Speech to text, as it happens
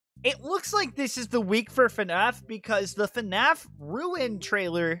It looks like this is the week for FNAF because the FNAF Ruin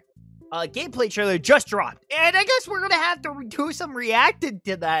trailer, gameplay trailer just dropped. And I guess we're going to have to do some reacting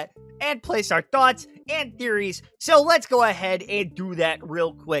to that and place our thoughts and theories. So let's go ahead and do that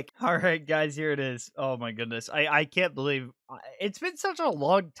real quick. All right, guys, here it is. Oh my goodness. I can't believe it's been such a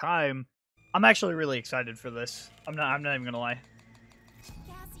long time. I'm actually really excited for this. I'm not even going to lie.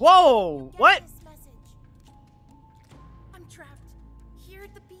 Whoa, what? I'm trapped here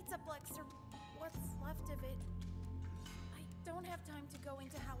at the pizza plex, or what's left of it. I don't have time to go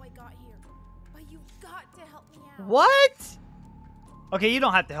into how I got here, but you've got to help me out. What? Okay, you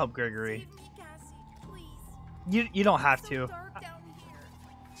don't have to help Gregory. Save me, Cassie, please. You don't have It's to. so dark down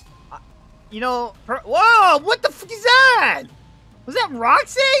here. You know, whoa, what the fuck is that? Was that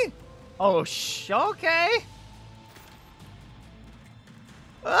Roxy? Oh, okay.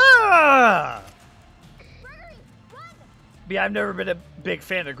 Ah! Gregory, run! Yeah, I've never been a big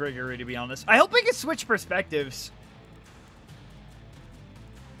fan of Gregory, to be honest. I hope we can switch perspectives.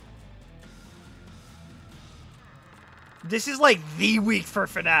 This is like the week for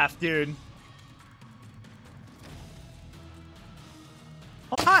FNAF, dude.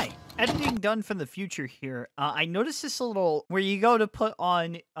 Oh, hi. Editing done from the future here. I noticed this little, where you go to put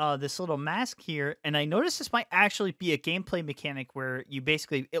on this little mask here, and I noticed this might actually be a gameplay mechanic where you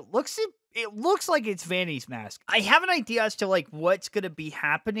basically, it looks like it's Vanny's mask. I have an idea as to like what's going to be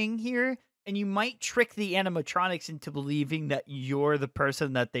happening here, and you might trick the animatronics into believing that you're the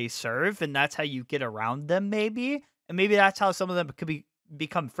person that they serve, and that's how you get around them maybe, and maybe that's how some of them could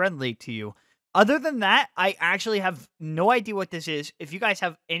become friendly to you. Other than that, I actually have no idea what this is. If you guys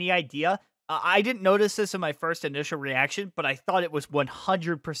have any idea, I didn't notice this in my first initial reaction, but I thought it was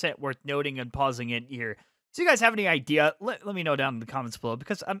 100% worth noting and pausing it here. So you guys have any idea, let me know down in the comments below,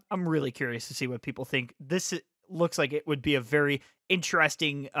 because I'm really curious to see what people think. This looks like it would be a very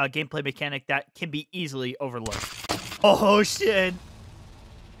interesting gameplay mechanic that can be easily overlooked. Oh, shit.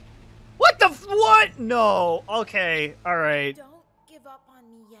 What the what? No. Okay. All right. Don't give up on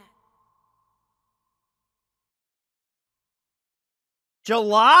me yet.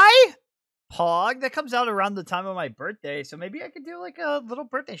 July? Pog, that comes out around the time of my birthday, so maybe I could do like a little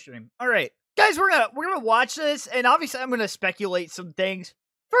birthday stream. All right, guys, we're gonna watch this, and obviously I'm gonna speculate some things.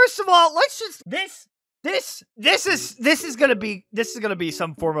 First of all, let's just this is gonna be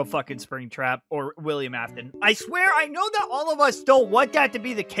some form of fucking Springtrap or William Afton. I swear, I know that all of us don't want that to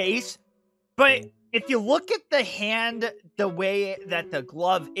be the case, but if you look at the hand, the way that the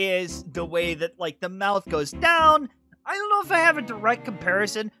glove is, the way that like the mouth goes down. I don't know if I have a direct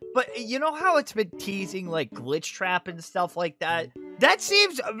comparison, but you know how it's been teasing like glitch trap and stuff like that? That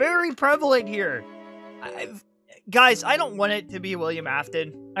seems very prevalent here. Guys, I don't want it to be William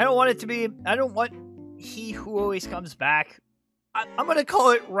Afton. I don't want he who always comes back. I'm going to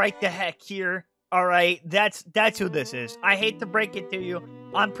call it right the heck here. All right, that's who this is. I hate to break it to you.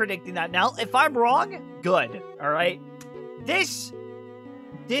 I'm predicting that now. If I'm wrong, good. All right. This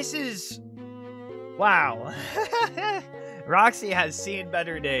is... Wow. Roxy has seen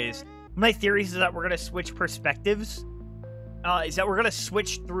better days. My theory is that we're going to switch perspectives. Is that we're going to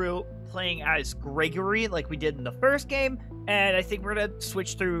switch through playing as Gregory like we did in the first game. And I think we're going to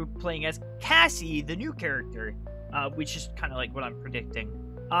switch through playing as Cassie, the new character. Which is kind of like what I'm predicting.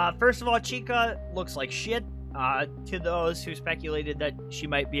 First of all, Chica looks like shit. To those who speculated that she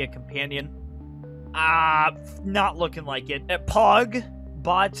might be a companion. Not looking like it. Pog.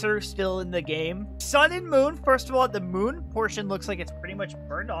 Bots are still in the game. Sun and Moon, first of all, the Moon portion looks like it's pretty much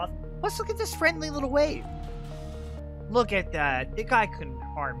burned off. Let's look at this friendly little wave. Look at that. The guy couldn't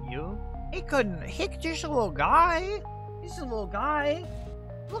harm you. He couldn't. He's just a little guy. He's a little guy.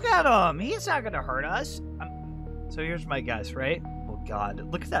 Look at him. He's not going to hurt us. So here's my guess, right? Oh, God.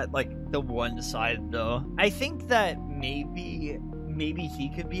 Look at that, like, the one side, though. I think that maybe he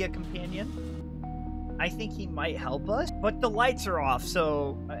could be a companion. I think he might help us, but the lights are off,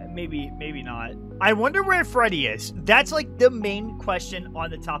 so maybe not. I wonder where Freddy is. That's like the main question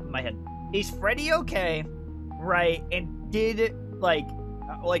on the top of my head. Is Freddy okay? Right? And did like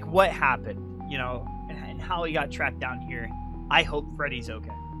what happened, you know, and how he got tracked down here? I hope Freddy's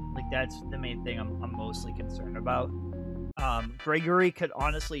okay. Like that's the main thing I'm mostly concerned about. Gregory could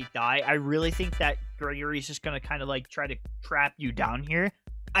honestly die. I really think that Gregory's just gonna kind of like try to trap you down here.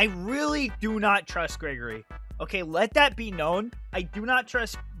 I really do not trust Gregory. Okay, let that be known. I do not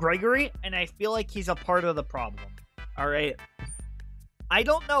trust Gregory, and I feel like he's a part of the problem. All right. I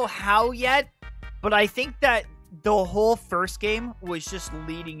don't know how yet, but I think that the whole first game was just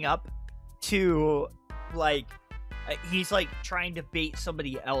leading up to, like, he's, like, trying to bait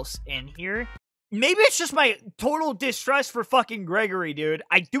somebody else in here. maybe it's just my total distrust for fucking Gregory, dude.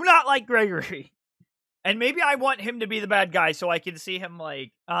 I do not like Gregory. And maybe I want him to be the bad guy so I can see him,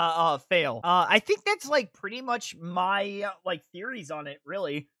 like, fail. I think that's, like, pretty much my, like, theories on it,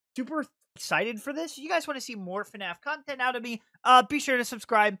 really. Super excited for this. You guys want to see more FNAF content out of me, be sure to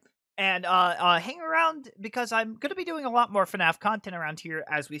subscribe and hang around because I'm going to be doing a lot more FNAF content around here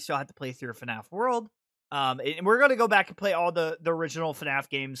as we still have to play through FNAF World. And we're going to go back and play all the original FNAF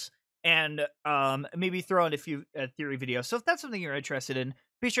games and maybe throw in a few theory videos. So if that's something you're interested in,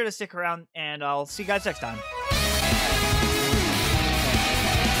 be sure to stick around, and I'll see you guys next time.